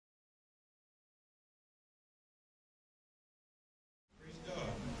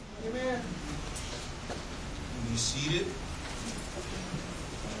seated.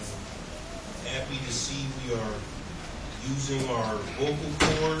 Happy to see we are using our vocal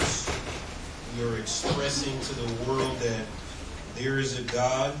cords. We are expressing to the world that there is a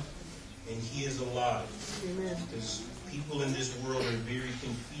God and He is alive. Amen. Because people in this world are very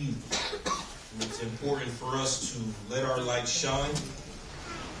confused. And it's important for us to let our light shine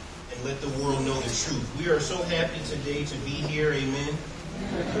and let the world know the truth. We are so happy today to be here. Amen.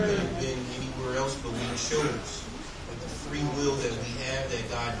 We could have been anywhere else, but we chose with the free will that we have, that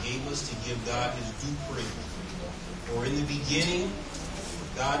God gave us, to give God His due praise. For in the beginning,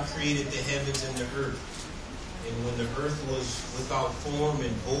 God created the heavens and the earth. And when the earth was without form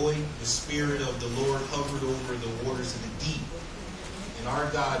and void, the Spirit of the Lord hovered over the waters of the deep. And our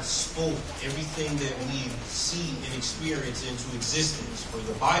God spoke everything that we see and experience into existence. For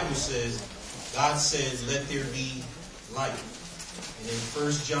the Bible says, God says, let there be light. And in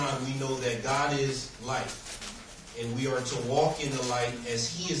 1 John, we know that God is light. And we are to walk in the light as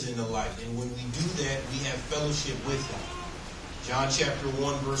He is in the light. And when we do that, we have fellowship with Him. John chapter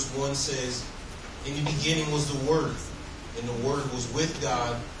 1, verse 1 says, in the beginning was the Word, and the Word was with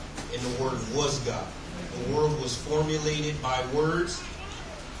God, and the Word was God. The world was formulated by words.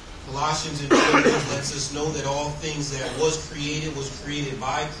 Colossians and Philippians lets us know that all things that was created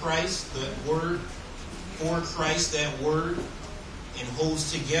by Christ, that Word, for Christ, that Word, and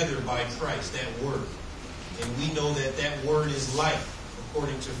holds together by Christ, that Word. And we know that that Word is life,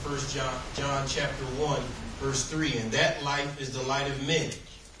 according to 1 John chapter 1, verse 3. And that life is the light of men.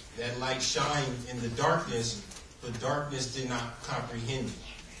 That light shined in the darkness, but darkness did not comprehend it.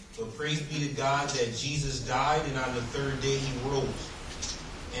 But praise be to God that Jesus died, and on the third day He rose.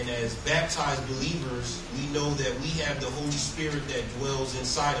 And as baptized believers, we know that we have the Holy Spirit that dwells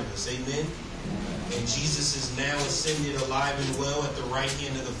inside of us. Amen? And Jesus is now ascended alive and well at the right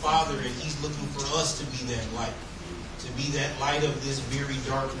hand of the Father, and He's looking for us to be that light. To be that light of this very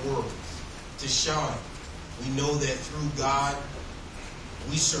dark world. To shine. We know that through God,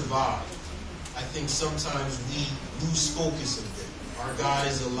 we survive. I think sometimes we lose focus of that. Our God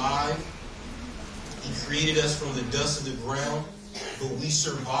is alive. He created us from the dust of the ground, but we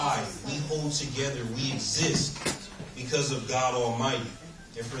survive. We hold together. We exist because of God Almighty.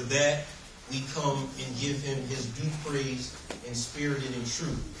 And for that, we come and give Him His due praise in spirit and in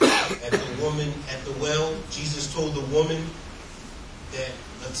truth. At the woman at the well, Jesus told the woman that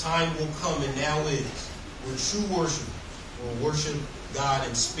a time will come, and now is, where true worship will worship God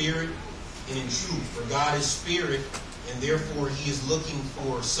in spirit and in truth. For God is spirit, and therefore He is looking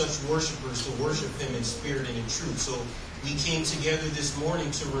for such worshipers to worship Him in spirit and in truth. So we came together this morning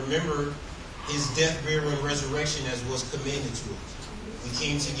to remember His death, burial, and resurrection as was commanded to us. We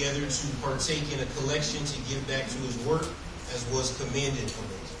came together to partake in a collection to give back to His work as was commanded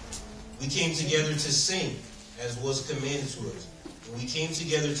of us. We came together to sing as was commanded to us. And we came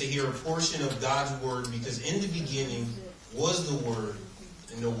together to hear a portion of God's word, because in the beginning was the Word,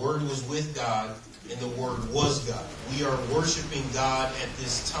 and the Word was with God, and the Word was God. We are worshiping God at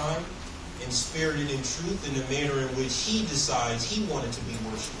this time in spirit and in truth, in the manner in which He decides He wanted to be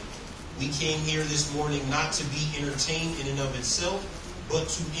worshipped. We came here this morning not to be entertained in and of itself, but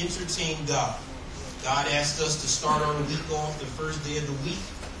to entertain God. God asked us to start our week off the first day of the week,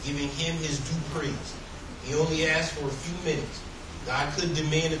 giving Him His due praise. He only asked for a few minutes. God could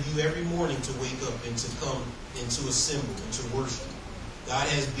demand of you every morning to wake up and to come and to assemble and to worship. God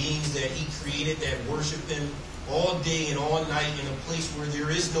has beings that He created that worship Him all day and all night in a place where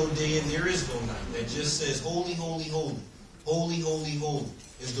there is no day and there is no night. That just says, holy, holy, holy, holy, holy, holy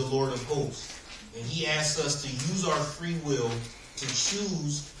is the Lord of hosts. And He asks us to use our free will to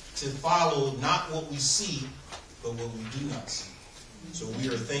choose to follow not what we see, but what we do not see. So we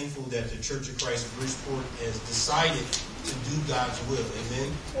are thankful that the Church of Christ of Bridgeport has decided to do God's will.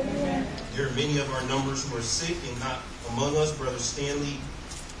 Amen? Amen. There are many of our numbers who are sick and not among us. Brother Stanley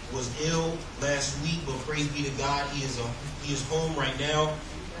was ill last week, but praise be to God, he is home right now.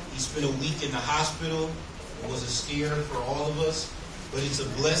 He spent a week in the hospital. It was a scare for all of us, but it's a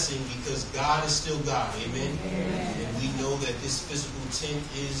blessing because God is still God. Amen? Amen. And we know that this physical tent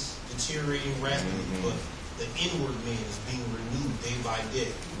is deteriorating rapidly, but the inward man is being renewed day by day.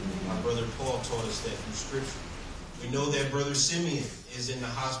 Our brother Paul taught us that through Scripture. We know that Brother Simeon is in the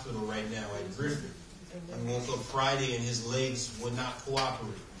hospital right now at Griffin. He woke up Friday and his legs would not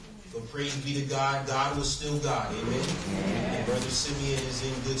cooperate. But praise be to God, God was still God. Amen? And Brother Simeon is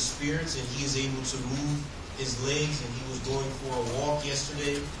in good spirits, and he is able to move his legs, and he was going for a walk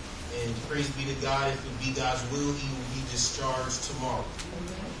yesterday. And praise be to God, if it be God's will, he will be discharged tomorrow.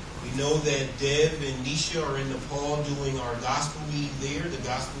 We know that Dev and Nisha are in Nepal doing our gospel meeting there. The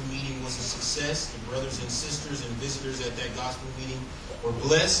gospel meeting was a success. The brothers and sisters and visitors at that gospel meeting were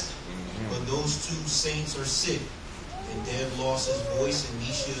blessed. But those two saints are sick. And Dev lost his voice, and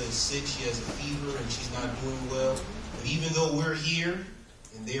Nisha is sick. She has a fever, and she's not doing well. But even though we're here,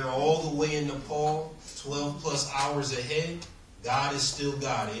 and they're all the way in Nepal, 12 plus hours ahead, God is still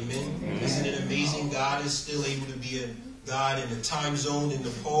God. Amen? Isn't it amazing? God is still able to be a God in the time zone in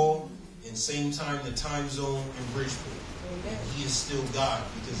Nepal, and same time the time zone in Bridgeport. And he is still God,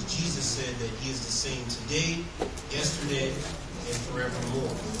 because Jesus said that he is the same today, yesterday, and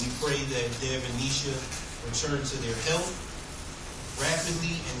forevermore. And we pray that Dev and Nisha return to their health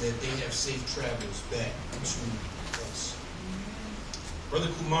rapidly, and that they have safe travels back to us.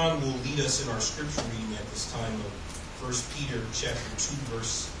 Brother Kuman will lead us in our scripture reading at this time of 1 Peter chapter 2,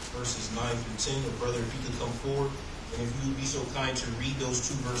 verses 9 through 10. Or brother, if you could come forward, and if you would be so kind to read those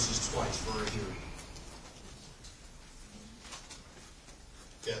two verses twice for our hearing.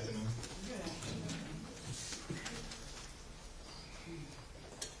 Good afternoon.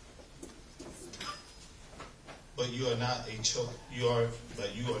 But you are not a chosen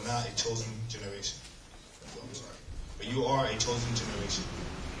generation. I'm sorry. But you are a chosen generation,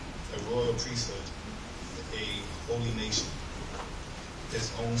 a royal priesthood, a holy nation,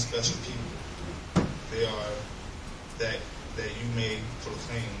 his own special people. They are that you may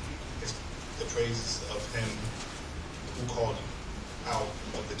proclaim the praises of him who called you out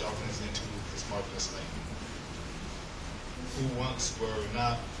of the darkness into his marvelous light, who once were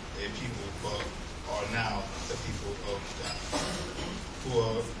not a people but are now the people of God,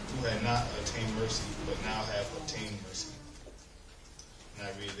 who had not obtained mercy but now have obtained mercy. And I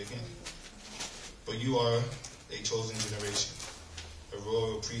read it again. But you are a chosen generation, a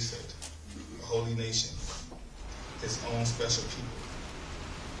royal priesthood, a holy nation, his own special people,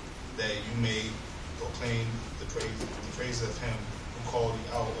 that you may proclaim the praise of him who called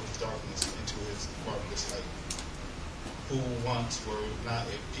you out of the darkness into his marvelous light, who once were not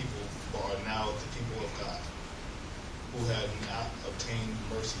a people but are now the people of God, who had not obtained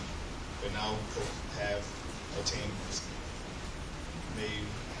mercy but now have obtained mercy. May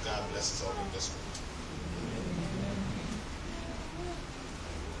God bless us all in this way.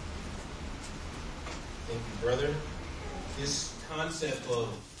 Thank you, brother. This concept of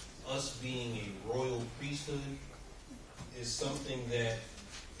us being a royal priesthood is something that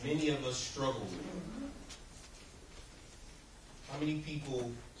many of us struggle with. How many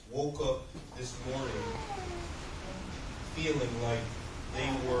people woke up this morning feeling like they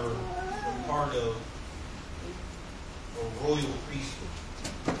were a part of a royal priesthood,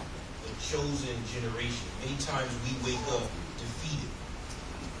 a chosen generation? Many times we wake up defeated.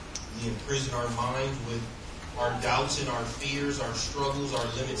 We imprison our mind with our doubts and our fears, our struggles, our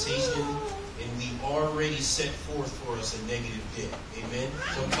limitations, and we already set forth for us a negative debt. Amen?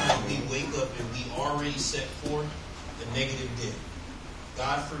 Sometimes we wake up and we already set forth a negative debt.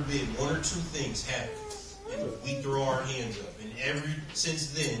 God forbid one or two things happen, and we throw our hands up. And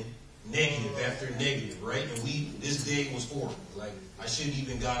since then, negative after negative, right? And this day was horrible. Like, I shouldn't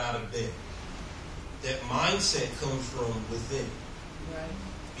even got out of bed. That mindset comes from within. Right.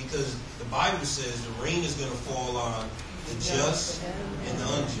 Because the Bible says the rain is going to fall on the just and the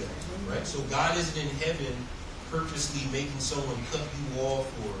unjust, right? So God isn't in heaven purposely making someone cut you off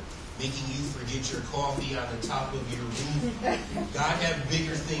or making you forget your coffee on the top of your roof. God have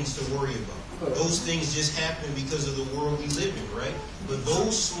bigger things to worry about. Those things just happen because of the world we live in, right? But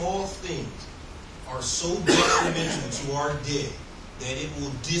those small things are so detrimental to our day that it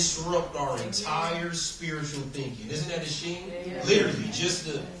will disrupt our entire spiritual thinking. Isn't that a shame? Literally, just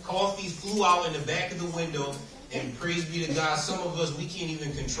the coffee flew out in the back of the window, and praise be to God, some of us, we can't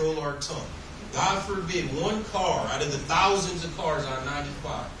even control our tongue. God forbid, one car out of the thousands of cars on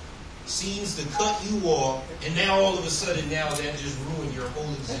 95 seems to cut you off, and now all of a sudden, now that just ruined your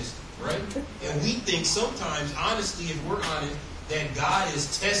whole existence, right? And we think sometimes, honestly, if we're honest, that God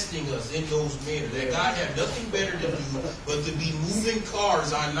is testing us in those manners. That God had nothing better to do but to be moving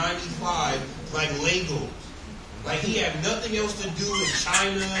cars on 95 like Legos. Like he had nothing else to do in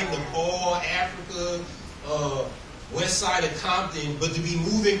China, Nepal, Africa, west side of Compton, but to be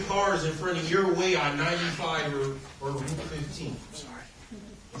moving cars in front of your way on 95 or Route 15.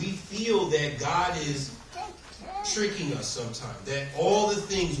 We feel that God is tricking us sometimes. That all the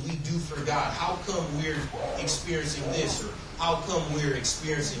things we do for God, how come we're experiencing this, or how come we're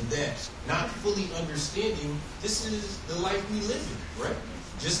experiencing that? Not fully understanding this is the life we live in, right?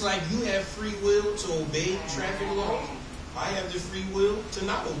 Just like you have free will to obey traffic laws, I have the free will to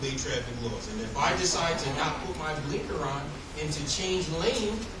not obey traffic laws. And if I decide to not put my blinker on and to change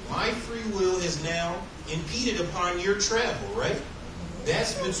lane, my free will is now impeded upon your travel, right?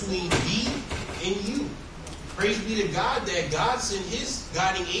 That's between me and you. Praise be to God that God sent his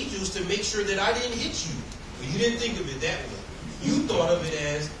guiding angels to make sure that I didn't hit you. But you didn't think of it that way. You thought of it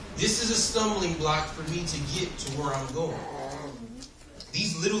as, this is a stumbling block for me to get to where I'm going.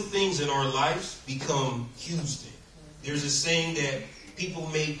 These little things in our lives become huge things. There's a saying that people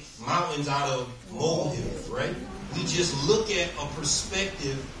make mountains out of molehills, right? We just look at a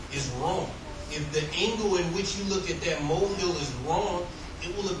perspective is wrong. If the angle in which you look at that molehill is wrong,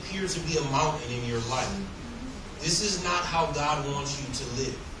 it will appear to be a mountain in your life. This is not how God wants you to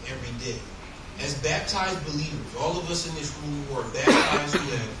live every day. As baptized believers, all of us in this room who are baptized, who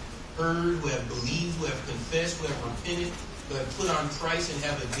have heard, who have believed, who have confessed, who have repented, who have put on Christ and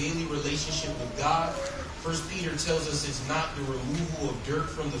have a daily relationship with God. 1 Peter tells us it's not the removal of dirt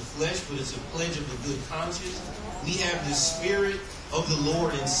from the flesh, but it's a pledge of a good conscience. We have the Spirit of the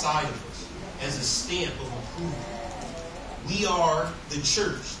Lord inside of us as a stamp of approval. We are the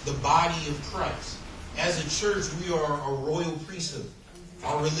church, the body of Christ. As a church, we are a royal priesthood.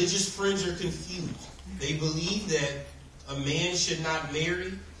 Our religious friends are confused. They believe that a man should not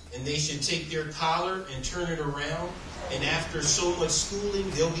marry and they should take their collar and turn it around. And after so much schooling,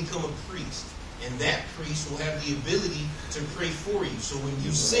 they'll become a priest. And that priest will have the ability to pray for you. So when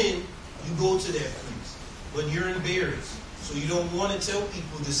you sin, you go to that priest. But you're embarrassed. So you don't want to tell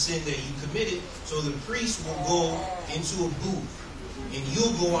people the sin that you committed. So the priest will go into a booth. And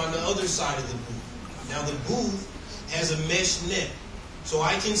you'll go on the other side of the booth. Now the booth has a mesh net. So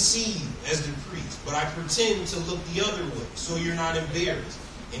I can see you as the priest. But I pretend to look the other way. So you're not embarrassed.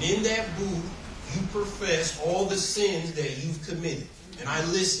 And in that booth, you profess all the sins that you've committed. And I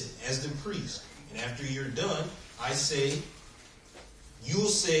listen as the priest. And after you're done, I say, you'll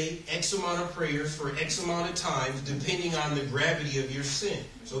say X amount of prayers for X amount of times, depending on the gravity of your sin.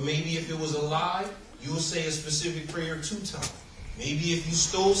 So maybe if it was a lie, you'll say a specific prayer 2 times. Maybe if you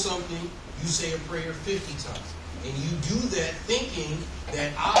stole something, you say a prayer 50 times. And you do that thinking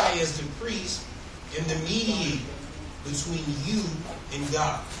that I, as the priest, am the mediator between you and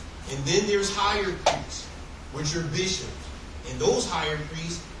God. And then there's higher priests, which are bishops. And those higher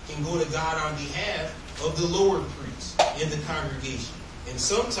priests can go to God on behalf of the lower priests in the congregation. And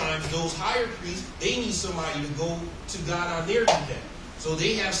sometimes those higher priests, they need somebody to go to God on their behalf. So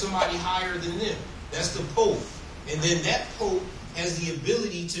they have somebody higher than them. That's the Pope. And then that Pope has the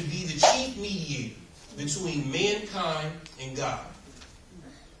ability to be the chief mediator between mankind and God.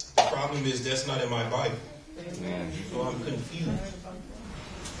 The problem is that's not in my Bible. So I'm confused.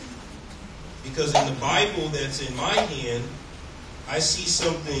 Because in the Bible that's in my hand, I see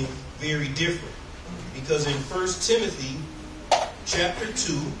something very different. Because in 1 Timothy chapter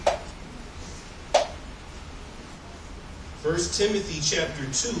 2, 1 Timothy chapter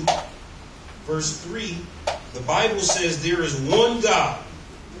 2, verse 3, the Bible says there is one God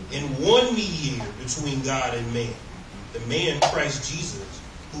and one mediator between God and man, the man Christ Jesus,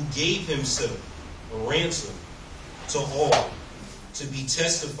 who gave himself a ransom to all to be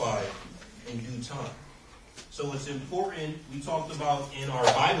testified in due time. So it's important, we talked about in our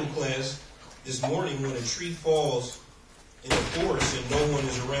Bible class this morning, when a tree falls in the forest and no one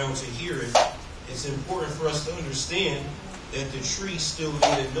is around to hear it, it's important for us to understand that the tree still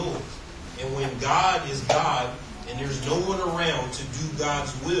made a noise. And when God is God and there's no one around to do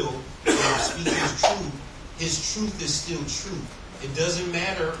God's will and speak his truth is still true. It doesn't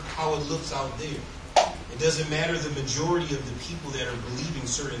matter how it looks out there. It doesn't matter the majority of the people that are believing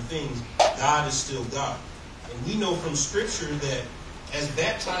certain things. God is still God. And we know from Scripture that as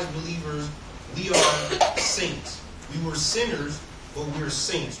baptized believers, we are saints. We were sinners, but we're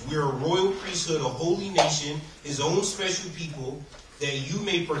saints. We're a royal priesthood, a holy nation, his own special people, that you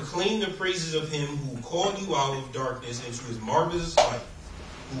may proclaim the praises of him who called you out of darkness into his marvelous light,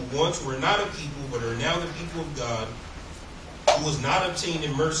 who once were not a people, but are now the people of God, who was not obtained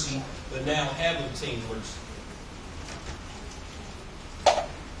in mercy, but now have obtained mercy.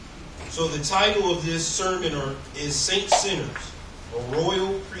 So the title of this sermon is Saint Sinners, a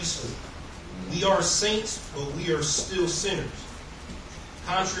royal priesthood. We are saints, but we are still sinners.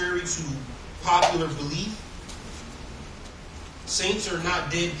 Contrary to popular belief, saints are not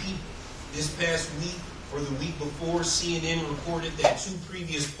dead people. This past week, or the week before, CNN reported that 2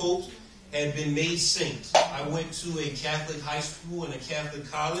 previous popes had been made saints. I went to a Catholic high school and a Catholic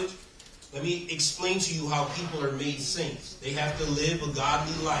college. Let me explain to you how people are made saints. They have to live a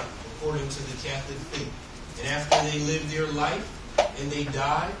godly life according to the Catholic faith. And after they live their life and they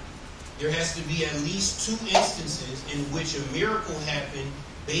die, there has to be at least 2 instances in which a miracle happened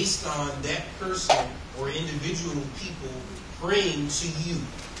based on that person or individual people praying to you.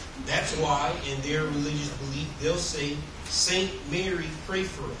 That's why in their religious belief they'll say, Saint Mary, pray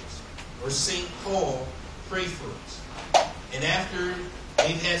for us, or Saint Paul, pray for us. And after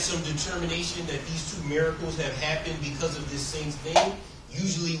they've had some determination that these 2 miracles have happened because of this saint's name,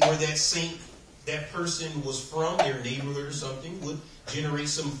 usually where that saint, that person was from, their neighborhood or something, would generate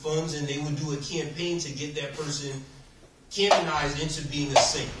some funds and they would do a campaign to get that person canonized into being a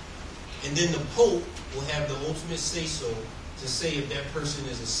saint. And then the Pope will have the ultimate say-so to say if that person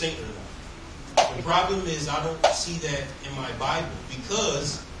is a saint or not. The problem is I don't see that in my Bible,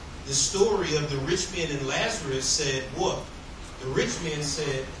 because the story of the rich man and Lazarus said what? The rich man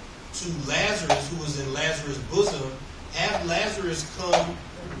said to Lazarus, who was in Lazarus' bosom, have Lazarus come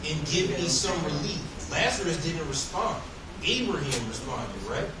and give me some relief. Lazarus didn't respond. Abraham responded,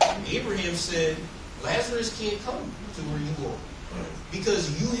 right? Abraham said, Lazarus can't come to where you are,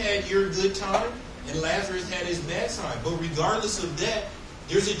 because you had your good time and Lazarus had his bad time. But regardless of that,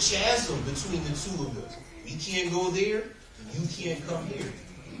 there's a chasm between the 2 of us. We can't go there, and you can't come here.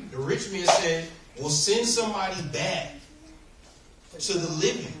 The rich man said, well, send somebody back to the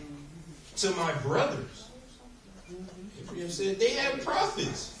living, to my brothers. Abraham said, they have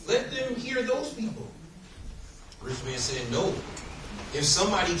prophets. Let them hear those people. The rich man said, no. If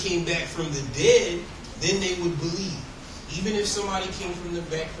somebody came back from the dead, then they would believe. Even if somebody came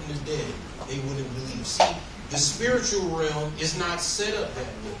back from the dead, they wouldn't believe. See, the spiritual realm is not set up that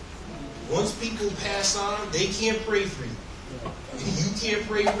way. Once people pass on, they can't pray for you. You can't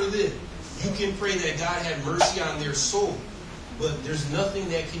pray for them. You can pray that God have mercy on their soul. But there's nothing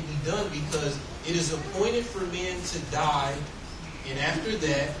that can be done, because it is appointed for man to die, and after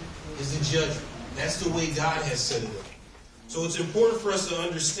that is the judgment. That's the way God has set it up. So it's important for us to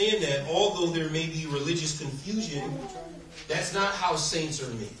understand that although there may be religious confusion, that's not how saints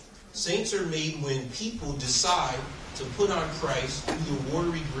are made. Saints are made when people decide to put on Christ through the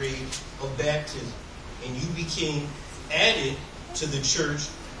watery grave of baptism. And you became added to the church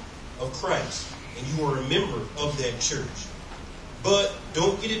of Christ. And you are a member of that church. But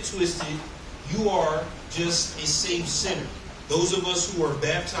don't get it twisted. You are just a saved sinner. Those of us who are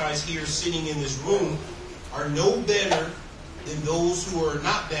baptized here sitting in this room are no better than those who are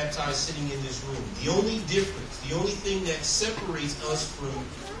not baptized sitting in this room. The only difference, the only thing that separates us from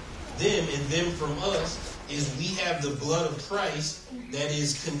them and them from us, is we have the blood of Christ that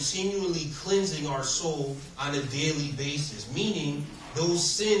is continually cleansing our soul on a daily basis. Meaning, those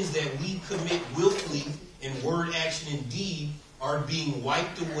sins that we commit willfully in word, action, and deed are being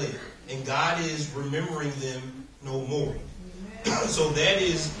wiped away. And God is remembering them no more. So that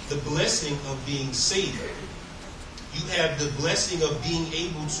is the blessing of being saved. You have the blessing of being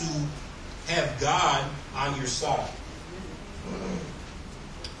able to have God on your side.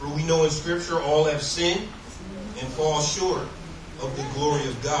 For we know in Scripture all have sinned and fall short of the glory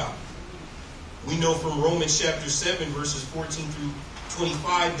of God. We know from Romans chapter 7 verses 14 through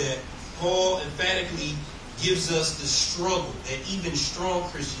 25 that Paul emphatically gives us the struggle that even strong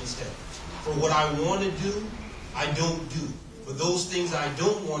Christians have. For what I want to do, I don't do. For those things I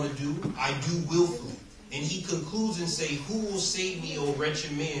don't want to do, I do willfully. And he concludes and say, who will save me, O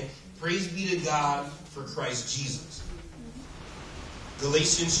wretched man? Praise be to God for Christ Jesus.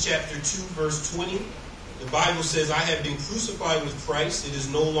 Galatians chapter 2, verse 20. The Bible says, I have been crucified with Christ. It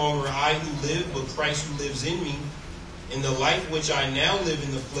is no longer I who live, but Christ who lives in me. In the life which I now live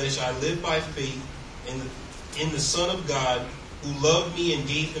in the flesh, I live by faith in the Son of God, who loved me and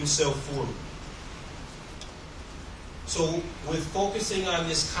gave himself for me. So with focusing on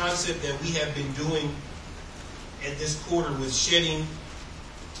this concept that we have been doing at this quarter with shedding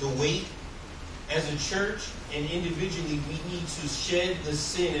the weight, as a church and individually, we need to shed the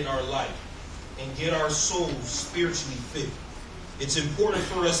sin in our life and get our souls spiritually fit. It's important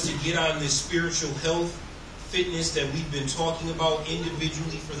for us to get on this spiritual health, fitness that we've been talking about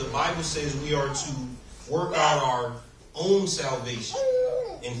individually, for the Bible says we are to work out our own salvation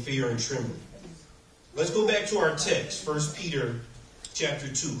in fear and trembling. Let's go back to our text, 1 Peter chapter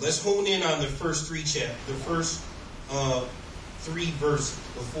 2. Let's hone in on the first three verses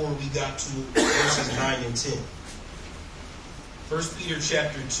before we got to verses 9 and 10. 1 Peter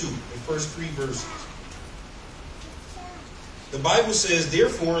chapter 2, the first 3 verses. The Bible says,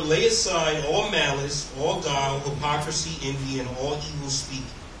 therefore lay aside all malice, all guile, hypocrisy, envy, and all evil speaking.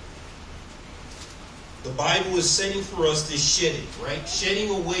 The Bible is setting for us this shedding, right? Shedding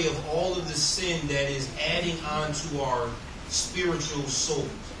away of all of the sin that is adding on to our spiritual soul.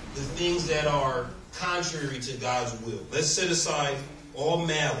 The things that are contrary to God's will. Let's set aside all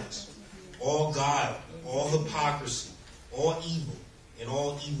malice. all guile, all hypocrisy, all evil, and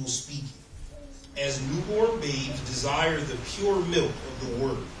all evil speaking. As newborn babes desire the pure milk of the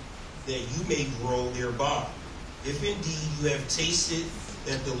word, that you may grow thereby, if indeed you have tasted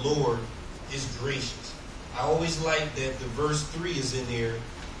that the Lord is gracious. I always like that the verse 3 is in there,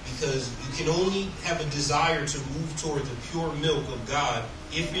 because you can only have a desire to move toward the pure milk of God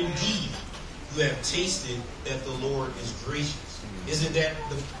if indeed you have tasted that the Lord is gracious. Isn't that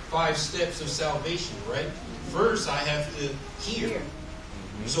the 5 steps of salvation, right? First, I have to hear.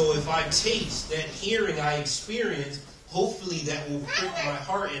 So if I taste, that hearing I experience, hopefully that will prick my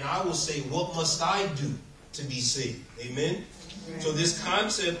heart, and I will say, what must I do to be saved? Amen? Right. So this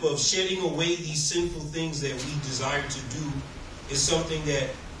concept of shedding away these sinful things that we desire to do is something that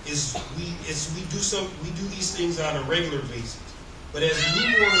we do these things on a regular basis. But as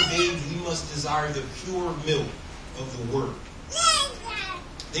newborn babes, we must desire the pure milk of the word.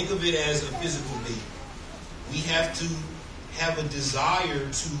 Think of it as a physical baby. We have to have a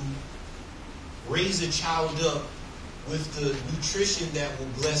desire to raise a child up with the nutrition that will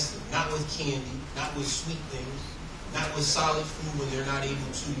bless them. Not with candy, not with sweet things, not with solid food when they're not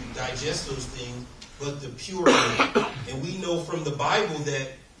able to digest those things, but the pure milk. And we know from the Bible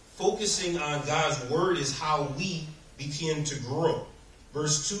that focusing on God's word is how we begin to grow.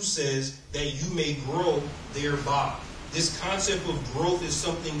 Verse 2 says that you may grow thereby. This concept of growth is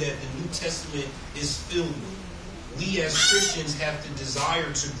something that the New Testament is filled with. We as Christians have to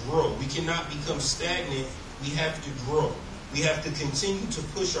desire to grow. We cannot become stagnant. We have to grow. We have to continue to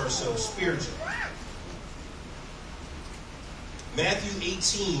push ourselves spiritually. Matthew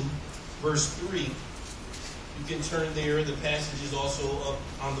 18, verse 3. You can turn there. The passage is also up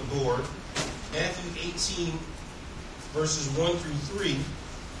on the board. Matthew 18, verses 1 through 3.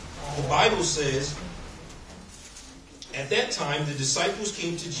 The Bible says, at that time the disciples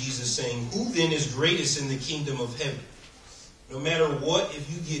came to Jesus saying, who then is greatest in the kingdom of heaven? No matter what, if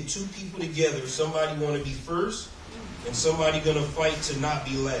you get 2 people together, somebody want to be first and somebody going to fight to not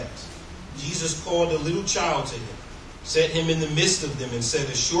be last. Jesus called a little child to him, set him in the midst of them, and said,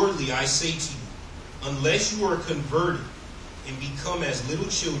 assuredly I say to you, unless you are converted and become as little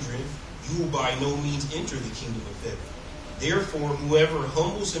children, you will by no means enter the kingdom of heaven. Therefore, whoever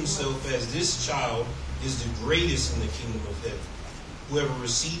humbles himself as this child is the greatest in the kingdom of heaven. Whoever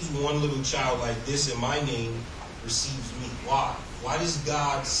receives one little child like this in my name receives me. Why? Why does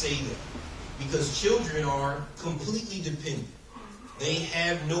God say that? Because children are completely dependent. They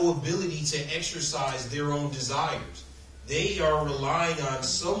have no ability to exercise their own desires. They are relying on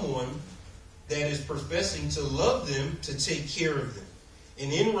someone that is professing to love them to take care of them.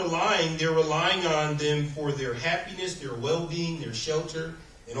 And in relying, they're relying on them for their happiness, their well-being, their shelter,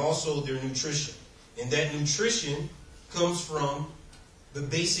 and also their nutrition. And that nutrition comes from the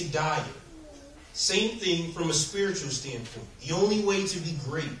basic diet. Same thing from a spiritual standpoint. The only way to be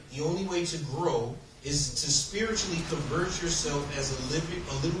great, the only way to grow, is to spiritually convert yourself as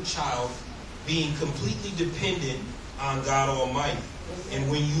a little child, being completely dependent on God Almighty. And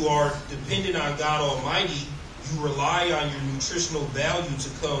when you are dependent on God Almighty, you rely on your nutritional value to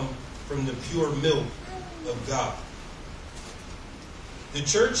come from the pure milk of God. The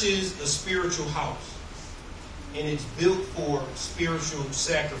church is a spiritual house, and it's built for spiritual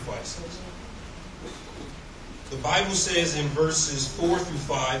sacrifices. The Bible says in verses 4 through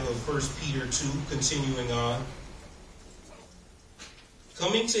 5 of 1 Peter 2, continuing on,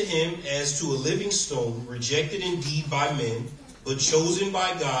 coming to him as to a living stone, rejected indeed by men, but chosen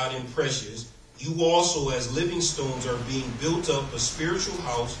by God and precious, you also as living stones are being built up a spiritual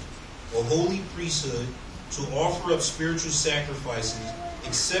house, a holy priesthood, to offer up spiritual sacrifices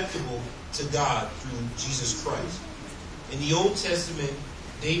acceptable to God through Jesus Christ. In the Old Testament,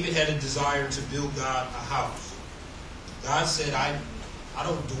 David had a desire to build God a house. God said, I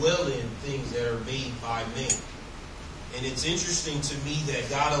don't dwell in things that are made by men. And it's interesting to me that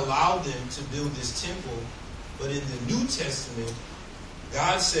God allowed them to build this temple, but in the New Testament,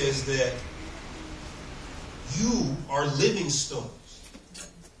 God says that you are living stones,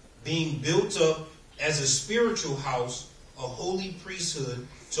 being built up as a spiritual house, a holy priesthood,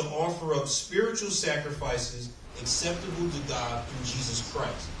 to offer up spiritual sacrifices acceptable to God through Jesus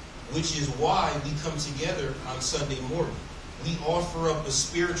Christ. Which is why we come together on Sunday morning. We offer up a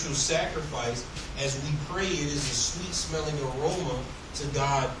spiritual sacrifice as we pray. It is a sweet-smelling aroma to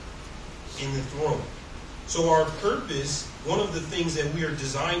God in the throne. So our purpose, one of the things that we are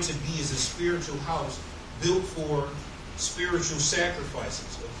designed to be, is a spiritual house built for spiritual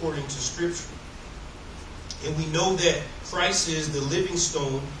sacrifices, according to Scripture. And we know that Christ is the living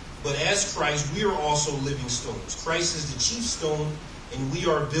stone, but as Christ, we are also living stones. Christ is the chief stone, and we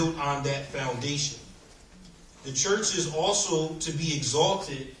are built on that foundation. The church is also to be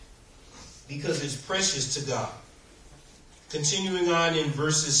exalted because it's precious to God. Continuing on in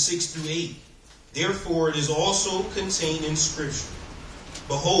verses 6 through 8. Therefore it is also contained in Scripture.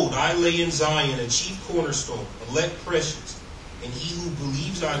 Behold, I lay in Zion a chief cornerstone, elect precious, and he who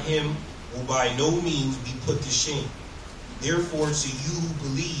believes on him will by no means be put to shame. Therefore to you who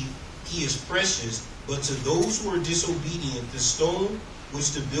believe, he is precious, but to those who are disobedient, the stone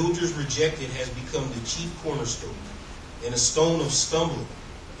which the builders rejected has become the chief cornerstone, and a stone of stumbling,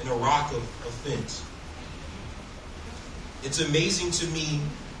 and a rock of offense. It's amazing to me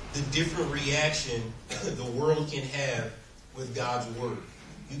the different reaction the world can have with God's word.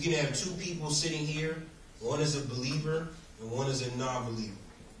 You can have two people sitting here, one is a believer and one is a non-believer.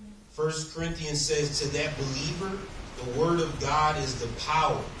 1 Corinthians says to that believer, the word of God is the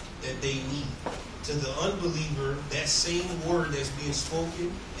power that they need. To the unbeliever, that same word that's being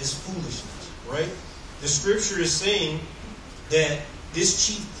spoken is foolishness, right? The scripture is saying that this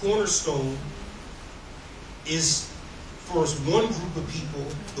chief cornerstone is for one group of people,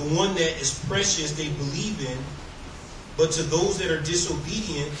 the one that is precious they believe in, but to those that are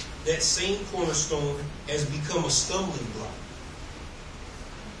disobedient, that same cornerstone has become a stumbling block.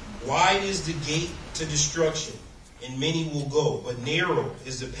 Wide is the gate to destruction, and many will go, but narrow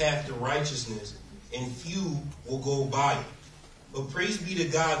is the path to righteousness, and few will go by it. But praise be to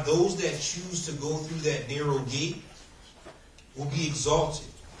God, those that choose to go through that narrow gate will be exalted,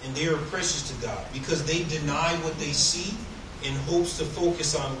 and they are precious to God, because they deny what they see in hopes to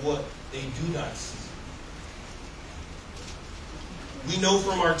focus on what they do not see. We know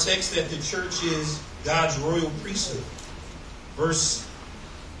from our text that the church is God's royal priesthood. Verse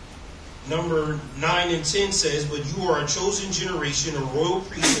number 9 and 10 says, but you are a chosen generation, a royal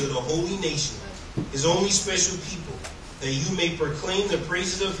priesthood, a holy nation, his only special people, that you may proclaim the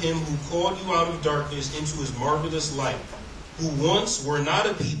praises of him who called you out of darkness into his marvelous light, who once were not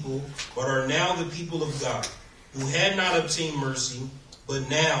a people, but are now the people of God, who had not obtained mercy, but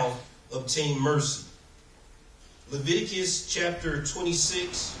now obtain mercy. Leviticus chapter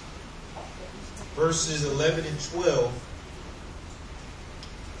 26, verses 11 and 12.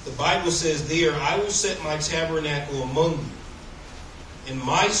 The Bible says there, I will set my tabernacle among you, and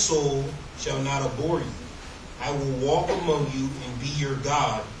my soul shall not abhor you. I will walk among you and be your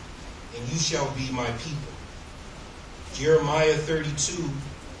God, and you shall be my people. Jeremiah 32,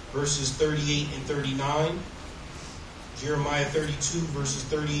 verses 38 and 39. Jeremiah 32, verses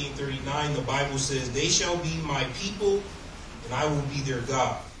 38 and 39, the Bible says, they shall be my people, and I will be their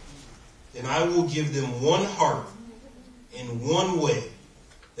God. And I will give them one heart and one way,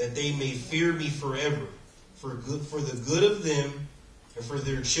 that they may fear me forever, for the good of them and for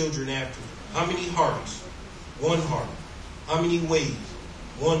their children after them. How many hearts? One heart. How many ways?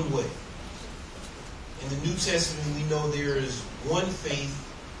 One way. In the New Testament, we know there is one faith,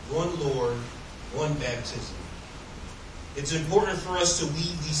 one Lord, one baptism. It's important for us to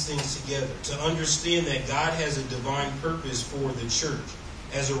weave these things together, to understand that God has a divine purpose for the church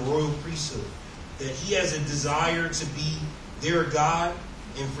as a royal priesthood, that he has a desire to be their God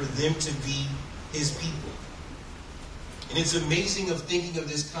and for them to be his people. And it's amazing of thinking of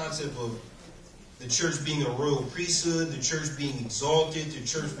this concept of the church being a royal priesthood, the church being exalted, the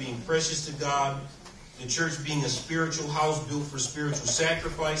church being precious to God, the church being a spiritual house built for spiritual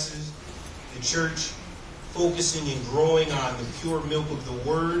sacrifices, the church focusing and growing on the pure milk of the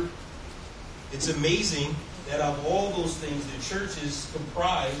word. It's amazing that of all those things, the church is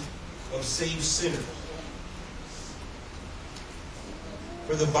comprised of saved sinners.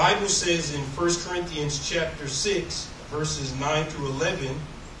 For the Bible says in 1 Corinthians chapter 6, verses 9 through 11,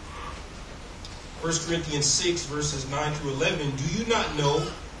 1 Corinthians 6, verses 9 through 11, do you not know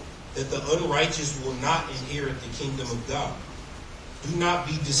that the unrighteous will not inherit the kingdom of God? Do not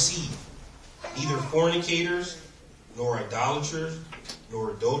be deceived. Neither fornicators, nor idolaters,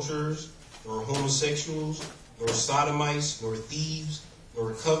 nor adulterers, nor homosexuals, nor sodomites, nor thieves,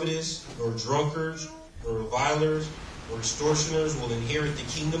 nor covetous, nor drunkards, nor revilers, nor extortioners will inherit the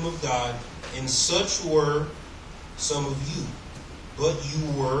kingdom of God. And such were some of you. But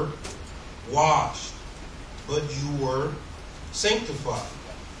you were washed, but you were sanctified,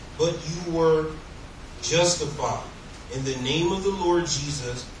 but you were justified in the name of the Lord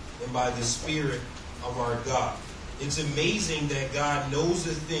Jesus and by the Spirit of our God. It's amazing that God knows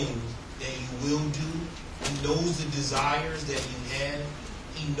the things that you will do. He knows the desires that you have.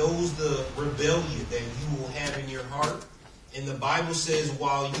 He knows the rebellion that you will have in your heart. And the Bible says,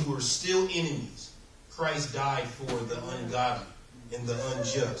 while you were still enemies, Christ died for the ungodly and the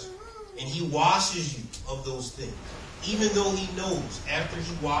unjust. And he washes you of those things. Even though he knows after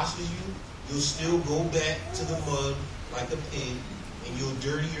he washes you, you'll still go back to the mud like a pig, and you'll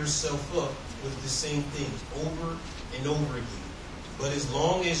dirty yourself up with the same things over and over again. But as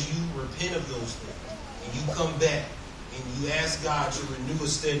long as you repent of those things, and you come back, and you ask God to renew a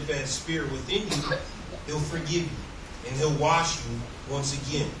steadfast spirit within you, he'll forgive you, and he'll wash you once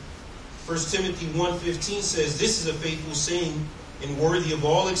again. 1 Timothy 1:15 says, "This is a faithful saying and worthy of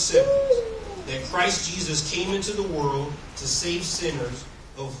all acceptance, that Christ Jesus came into the world to save sinners,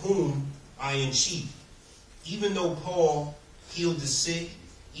 of whom I am chief." Even though Paul healed the sick,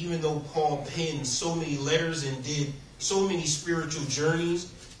 even though Paul penned so many letters and did so many spiritual journeys,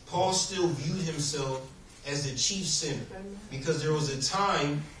 Paul still viewed himself as the chief sinner, because there was a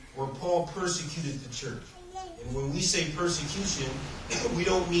time where Paul persecuted the church. And when we say persecution, we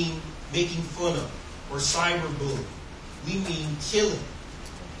don't mean making fun of or cyberbullying. We mean killing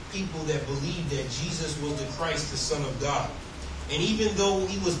people that believed that Jesus was the Christ, the Son of God. And even though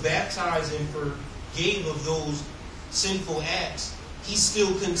he was baptized and forgave of those sinful acts, he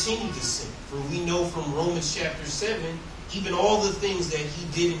still continued to sin. For we know from Romans chapter 7, even all the things that he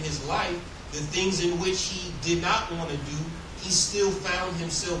did in his life, the things in which he did not want to do, he still found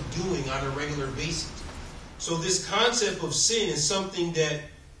himself doing on a regular basis. So this concept of sin is something that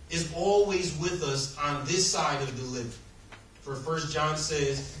is always with us on this side of the living. For 1 John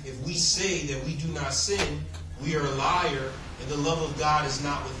says, if we say that we do not sin, we are a liar, and the love of God is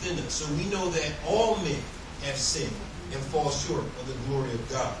not within us. So we know that all men have sinned and fall short of the glory of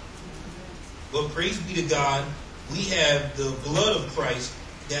God. But praise be to God, we have the blood of Christ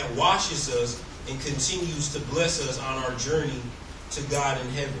that washes us and continues to bless us on our journey to God in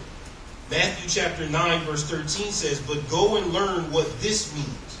heaven. Matthew chapter 9 verse 13 says, "But go and learn what this means.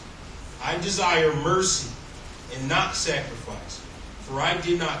 I desire mercy and not sacrifice, for I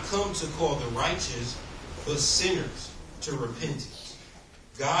did not come to call the righteous, but sinners to repentance."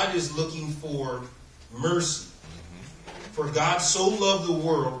 God is looking for mercy. For God so loved the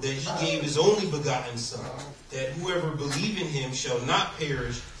world that he gave his only begotten Son, that whoever believe in him shall not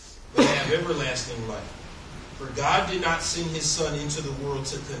perish, but have everlasting life. For God did not send his Son into the world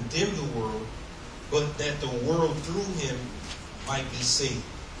to condemn the world, but that the world through him might be saved.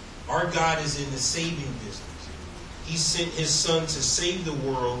 Our God is in the saving business. He sent his Son to save the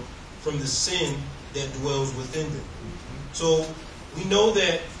world from the sin that dwells within them. So we know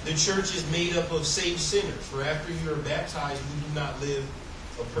that the church is made up of saved sinners. For after you are baptized, we do not live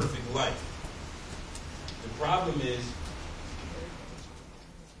a perfect life. The problem is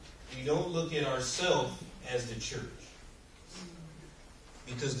we don't look at ourselves as the church,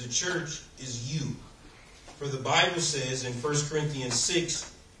 because the church is you. For the Bible says in 1 Corinthians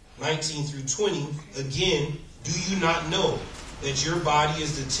 6:19 through 20, "Again, do you not know that your body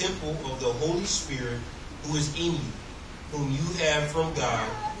is the temple of the Holy Spirit who is in you, whom you have from God,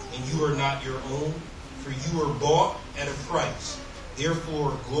 and you are not your own? For you were bought at a price.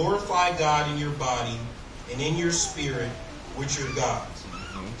 Therefore, glorify God in your body and in your spirit, which are God's."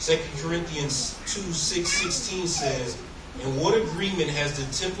 2 Corinthians 2:16 says, "And what agreement has the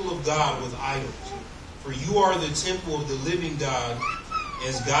temple of God with idols? For you are the temple of the living God,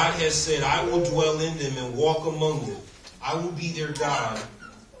 as God has said, I will dwell in them and walk among them. I will be their God,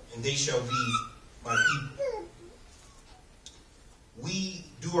 and they shall be my people." We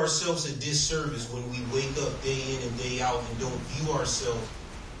do ourselves a disservice when we wake up day in and day out and don't view ourselves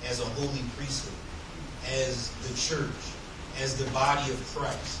as a holy priesthood, as the church, as the body of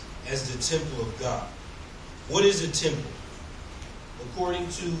Christ, as the temple of God. What is a temple?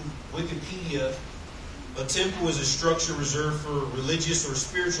 According to Wikipedia, a temple is a structure reserved for religious or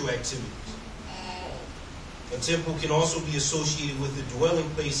spiritual activities. A temple can also be associated with the dwelling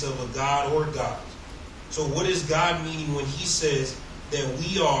place of a god or gods. So what is God meaning when he says that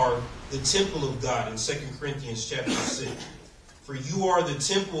we are the temple of God in 2 Corinthians chapter 6? "For you are the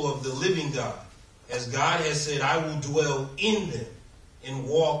temple of the living God. As God has said, I will dwell in them and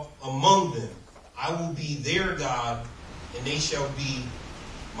walk among them. I will be their God, and they shall be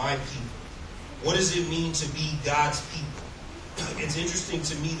my people." What does it mean to be God's people? It's interesting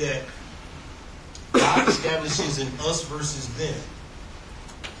to me that God establishes an us versus them.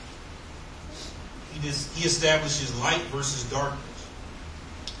 He establishes light versus darkness.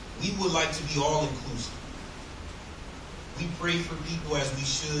 We would like to be all-inclusive. We pray for people as we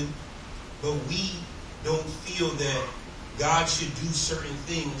should, but we don't feel that God should do certain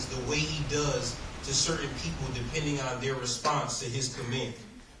things the way he does to certain people depending on their response to his command.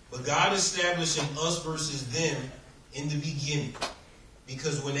 But God established an us versus them in the beginning,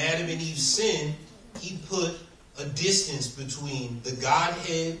 because when Adam and Eve sinned, he put a distance between the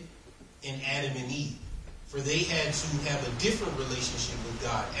Godhead and Adam and Eve. for they had to have a different relationship with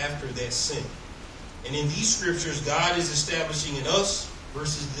God after that sin. And in these scriptures, God is establishing in us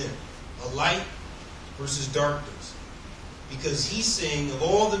versus them, a light versus darkness. Because he's saying of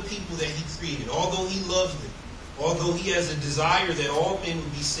all the people that he created, although he loves them, although he has a desire that all men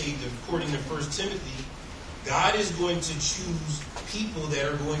would be saved, according to 1 Timothy, God is going to choose people that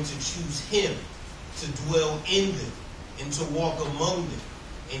are going to choose him to dwell in them and to walk among them.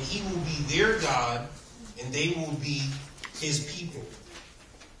 And he will be their God, and they will be his people.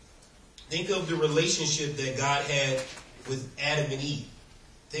 Think of the relationship that God had with Adam and Eve.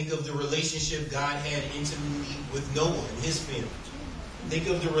 Think of the relationship God had intimately with Noah and his family. Think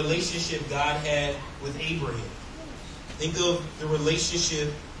of the relationship God had with Abraham. Think of the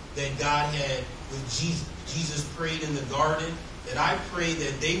relationship that God had with Jesus. Jesus prayed in the garden that I pray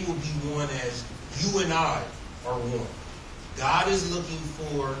that they will be one as you and I are one. God is looking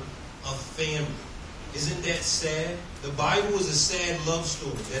for a family. Isn't that sad? The Bible is a sad love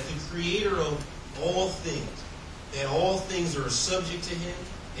story that the creator of all things, that all things are subject to him,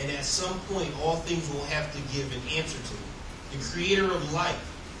 and at some point all things will have to give an answer to him. The creator of life,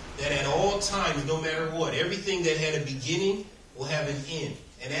 that at all times, no matter what, everything that had a beginning will have an end.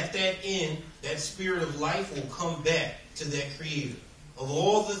 And at that end, that spirit of life will come back to that creator. Of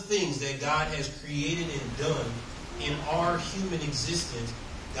all the things that God has created and done in our human existence,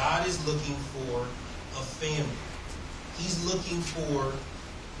 God is looking for a family. He's looking for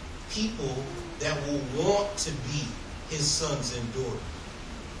people that will want to be his sons and daughters.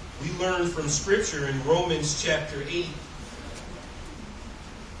 We learn from Scripture in Romans chapter 8,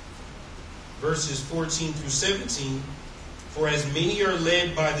 verses 14 through 17, for as many are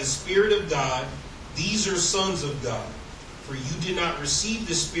led by the Spirit of God, these are sons of God. For you did not receive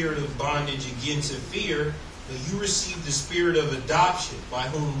the spirit of bondage again to fear, but you received the spirit of adoption, by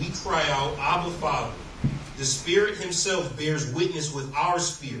whom we cry out, Abba, Father. The Spirit himself bears witness with our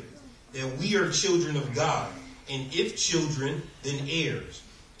spirit that we are children of God, and if children, then heirs,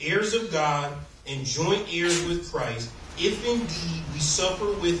 heirs of God, and joint heirs with Christ, if indeed we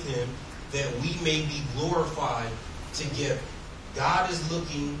suffer with him, that we may be glorified together. God is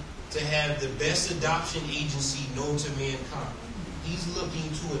looking to have the best adoption agency known to mankind. He's looking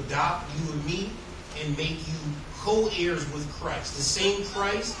to adopt you and me and make you co-heirs with Christ. The same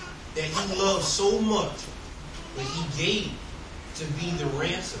Christ that he loved so much, but he gave to be the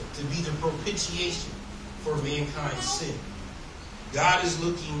ransom, to be the propitiation for mankind's sin. God is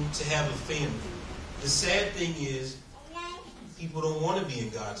looking to have a family. The sad thing is, people don't want to be in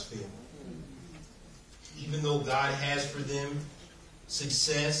God's family. Even though God has for them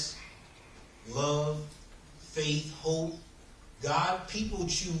success, love, faith, hope, people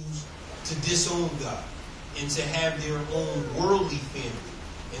choose to disown God and to have their own worldly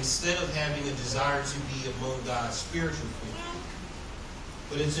family instead of having a desire to be among God's spiritual family.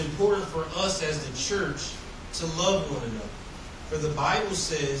 But it's important for us as the church to love one another. For the Bible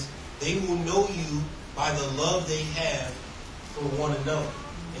says they will know you by the love they have for one another.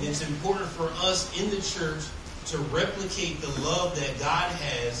 And it's important for us in the church to replicate the love that God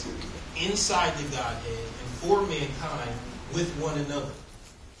has inside the Godhead and for mankind with one another.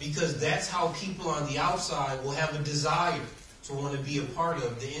 Because that's how people on the outside will have a desire to want to be a part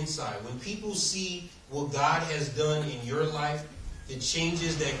of the inside. When people see what God has done in your life, the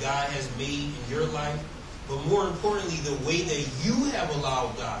changes that God has made in your life, but more importantly, the way that you have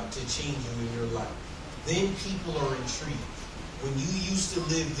allowed God to change you in your life, then people are intrigued. When you used to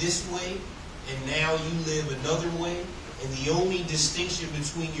live this way, and now you live another way, and the only distinction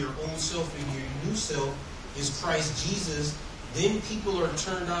between your old self and your new self is Christ Jesus, then people are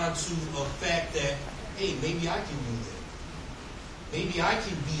turned on to a fact that, hey, maybe I can do that. Maybe I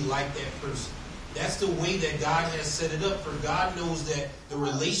can be like that person. That's the way that God has set it up, for God knows that the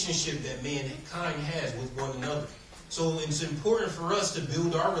relationship that mankind has with one another. So it's important for us to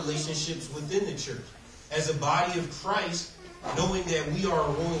build our relationships within the church. As a body of Christ, knowing that we are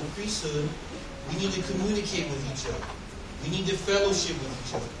a royal priesthood, we need to communicate with each other. We need to fellowship with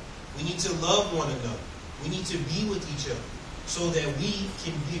each other. We need to love one another. We need to be with each other so that we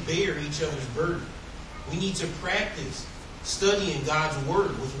can bear each other's burden. We need to practice studying God's word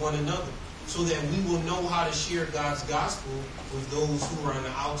with one another so that we will know how to share God's gospel with those who are on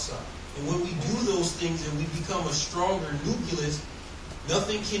the outside. And when we do those things and we become a stronger nucleus,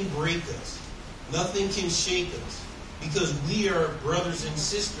 nothing can break us. Nothing can shake us, because we are brothers and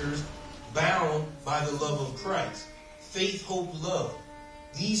sisters bound by the love of Christ. Faith, hope, love.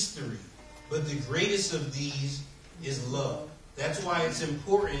 These three. But the greatest of these is love. That's why it's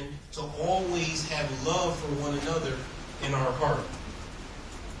important to always have love for one another in our heart.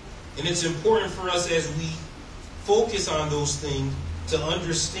 And it's important for us as we focus on those things to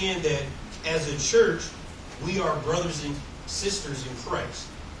understand that as a church, we are brothers and sisters in Christ.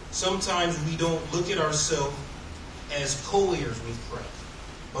 Sometimes we don't look at ourselves as co-heirs with Christ.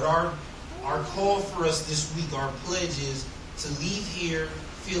 But our call for us this week, our pledge is to leave here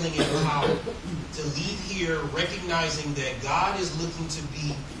feeling empowered. To leave here recognizing that God is looking to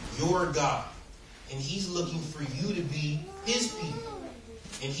be your God. And He's looking for you to be His people.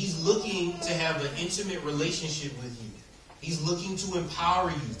 And He's looking to have an intimate relationship with you. He's looking to empower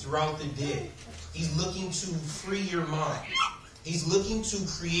you throughout the day. He's looking to free your mind. He's looking to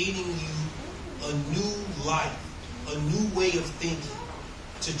creating you a new life, a new way of thinking,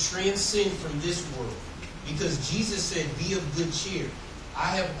 to transcend from this world. Because Jesus said, be of good cheer.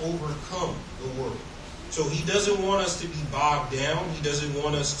 I have overcome the world. So He doesn't want us to be bogged down. He doesn't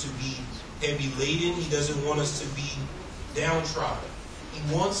want us to be heavy laden. He doesn't want us to be downtrodden.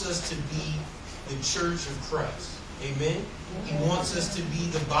 He wants us to be the church of Christ. Amen? He wants us to be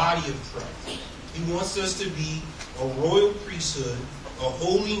the body of Christ. He wants us to be a royal priesthood, a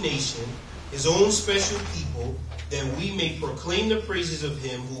holy nation, His own special people, that we may proclaim the praises of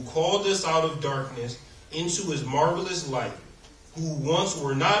Him who called us out of darkness into His marvelous light, who once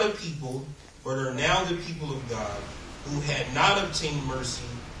were not a people, but are now the people of God, who had not obtained mercy,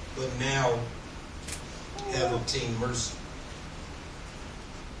 but now have obtained mercy.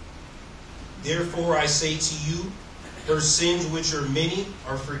 Therefore I say to you, her sins which are many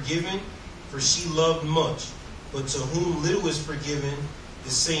are forgiven, for she loved much. But to whom little is forgiven,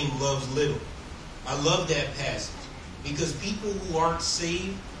 the same loves little. I love that passage, because people who aren't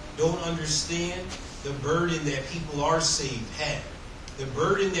saved don't understand the burden that people are saved have. The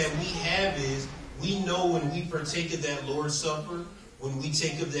burden that we have is, we know when we partake of that Lord's Supper, when we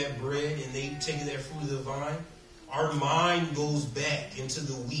take of that bread and they take of that fruit of the vine, our mind goes back into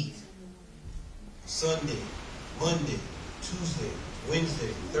the week. Sunday, Monday, Tuesday,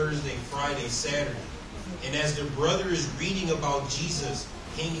 Wednesday, Thursday, Friday, Saturday. And as the brother is reading about Jesus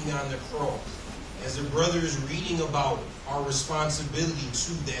hanging on the cross, as the brother is reading about our responsibility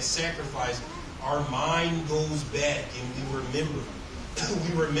to that sacrifice, our mind goes back and we remember.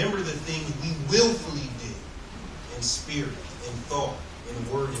 We remember the things we willfully did in spirit, in thought,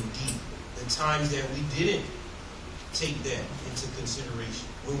 in word and deed. The times that we didn't take that into consideration.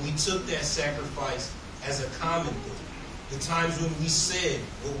 When we took that sacrifice as a common thing. The times when we said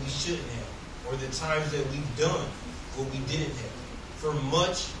what we shouldn't have. Or the times that we've done what we didn't have. For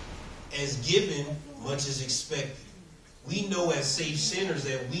much as given, much is expected. We know as saved sinners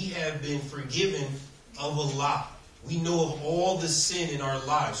that we have been forgiven of a lot. We know of all the sin in our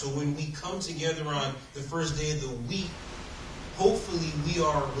lives. So when we come together on the first day of the week, hopefully we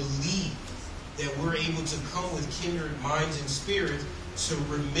are relieved that we're able to come with kindred minds and spirits to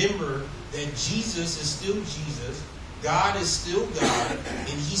remember that Jesus is still Jesus, God is still God, and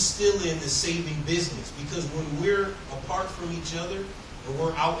He's still in the saving business. Because when we're apart from each other and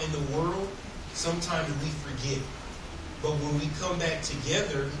we're out in the world, sometimes we forget. But when we come back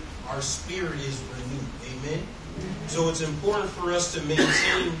together, our spirit is renewed. Amen? So it's important for us to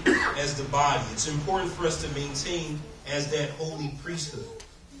maintain as the body. It's important for us to maintain as that holy priesthood.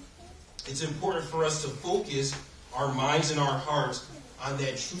 It's important for us to focus our minds and our hearts on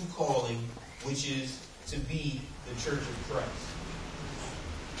that true calling, which is to be the church of Christ.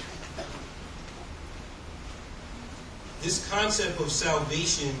 This concept of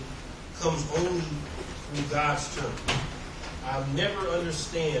salvation comes only through God's terms. I'll never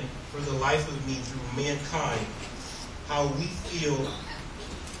understand for the life of me through mankind how we feel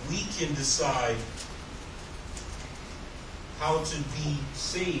we can decide how to be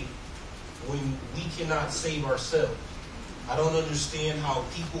saved when we cannot save ourselves. I don't understand how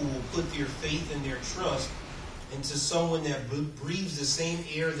people will put their faith and their trust into someone that breathes the same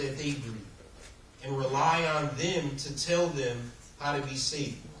air that they breathe and rely on them to tell them how to be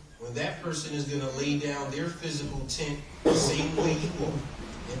saved, when that person is going to lay down their physical tent the same way you are.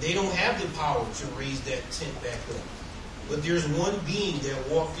 And they don't have the power to raise that tent back up. But there's one being that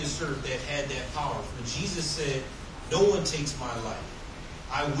walked this earth that had that power. For Jesus said, no one takes my life.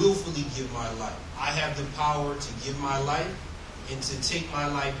 I willfully give my life. I have the power to give my life and to take my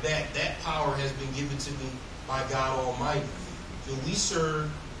life back. That power has been given to me by God Almighty. So we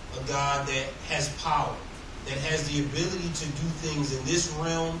serve a God that has power, that has the ability to do things in this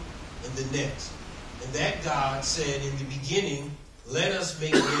realm and the next. And that God said in the beginning, let us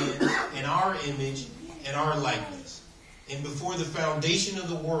make man in our image and our likeness. And before the foundation of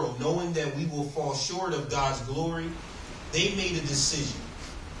the world, knowing that we will fall short of God's glory, they made a decision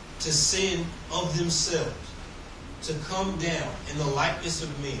to sin of themselves. to come down in the likeness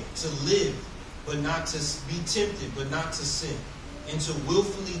of man, to live, but not to be tempted, but not to sin, and to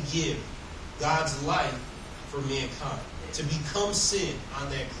willfully give God's life for mankind, to become sin on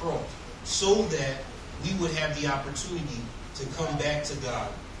that cross, so that we would have the opportunity to come back to God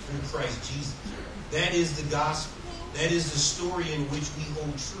through Christ Jesus. That is the gospel. That is the story in which we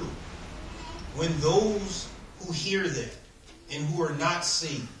hold true. When those who hear that and who are not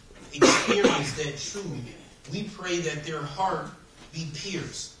saved experience that truth, we pray that their heart be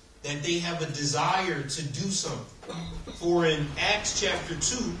pierced, that they have a desire to do something. For in Acts chapter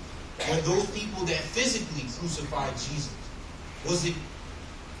 2, when those people that physically crucified Jesus was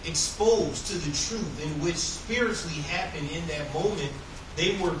exposed to the truth in which spiritually happened in that moment,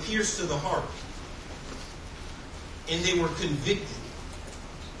 they were pierced to the heart. And they were convicted.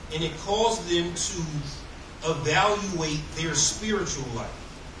 And it caused them to evaluate their spiritual life.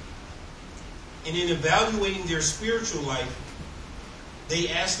 And in evaluating their spiritual life, they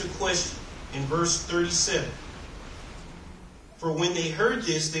asked a question in verse 37. For when they heard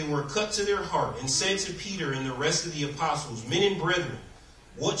this, they were cut to their heart and said to Peter and the rest of the apostles, Men and brethren,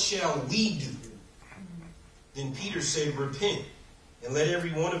 what shall we do? Then Peter said, Repent, and let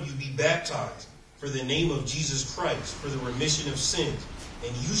every one of you be baptized for the name of Jesus Christ, for the remission of sins,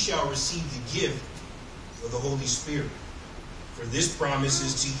 and you shall receive the gift of the Holy Spirit. For this promise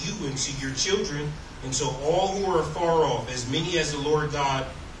is to you and to your children, and to all who are far off, as many as the Lord God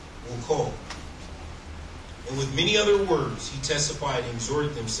will call. And with many other words he testified and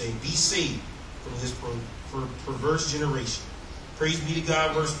exhorted them, saying, Be saved from this perverse generation. Praise be to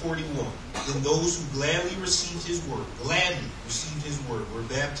God, verse 41. Then those who gladly received his word, were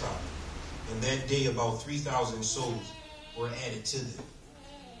baptized. And that day about 3,000 souls were added to them.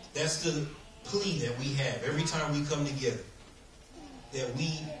 That's the plea that we have every time we come together. That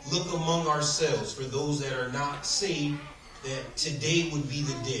we look among ourselves for those that are not saved, that today would be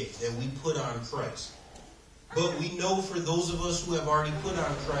the day that we put on Christ. But we know for those of us who have already put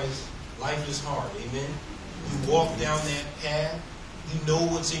on Christ, life is hard. Amen? You walk down that path. You know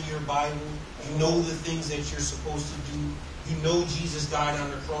what's in your Bible. You know the things that you're supposed to do. You know Jesus died on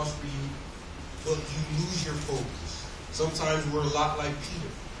the cross for you. But you lose your focus. Sometimes we're a lot like Peter.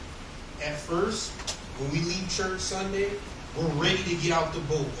 At first, when we leave church Sunday, we're ready to get out the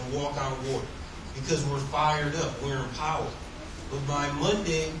boat and walk on water because we're fired up, we're empowered. But by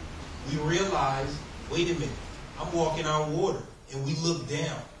Monday, we realize, wait a minute, I'm walking on water. And we look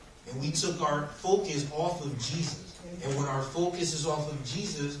down and we took our focus off of Jesus. And when our focus is off of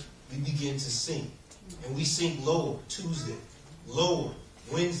Jesus, we begin to sink. And we sink lower Tuesday, lower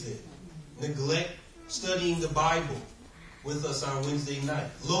Wednesday, neglect studying the Bible with us on Wednesday night,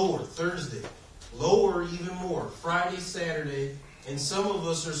 lower Thursday, lower even more Friday, Saturday, and some of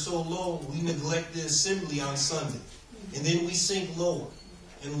us are so low we neglect the assembly on Sunday. And then we sink lower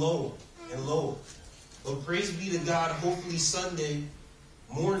and lower and lower. But praise be to God, hopefully Sunday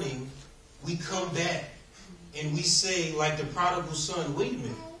morning we come back and we say, like the prodigal son, wait a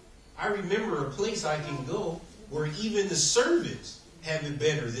minute, I remember a place I can go where even the servants have it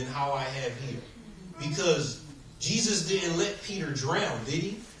better than how I have here. Because Jesus didn't let Peter drown, did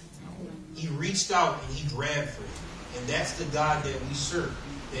he? He reached out and he grabbed for him. And that's the God that we serve.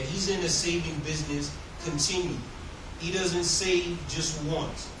 That he's in the saving business continually. He doesn't save just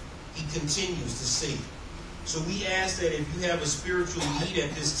once. He continues to save. So we ask that if you have a spiritual need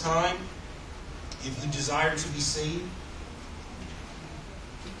at this time, if you desire to be saved,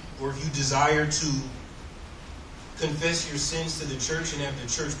 or if you desire to confess your sins to the church and have the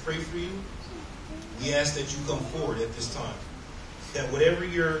church pray for you, we ask that you come forward at this time. That whatever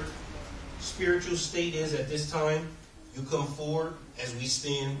your spiritual state is at this time, you come forward as we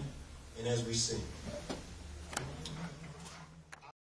stand and as we sing.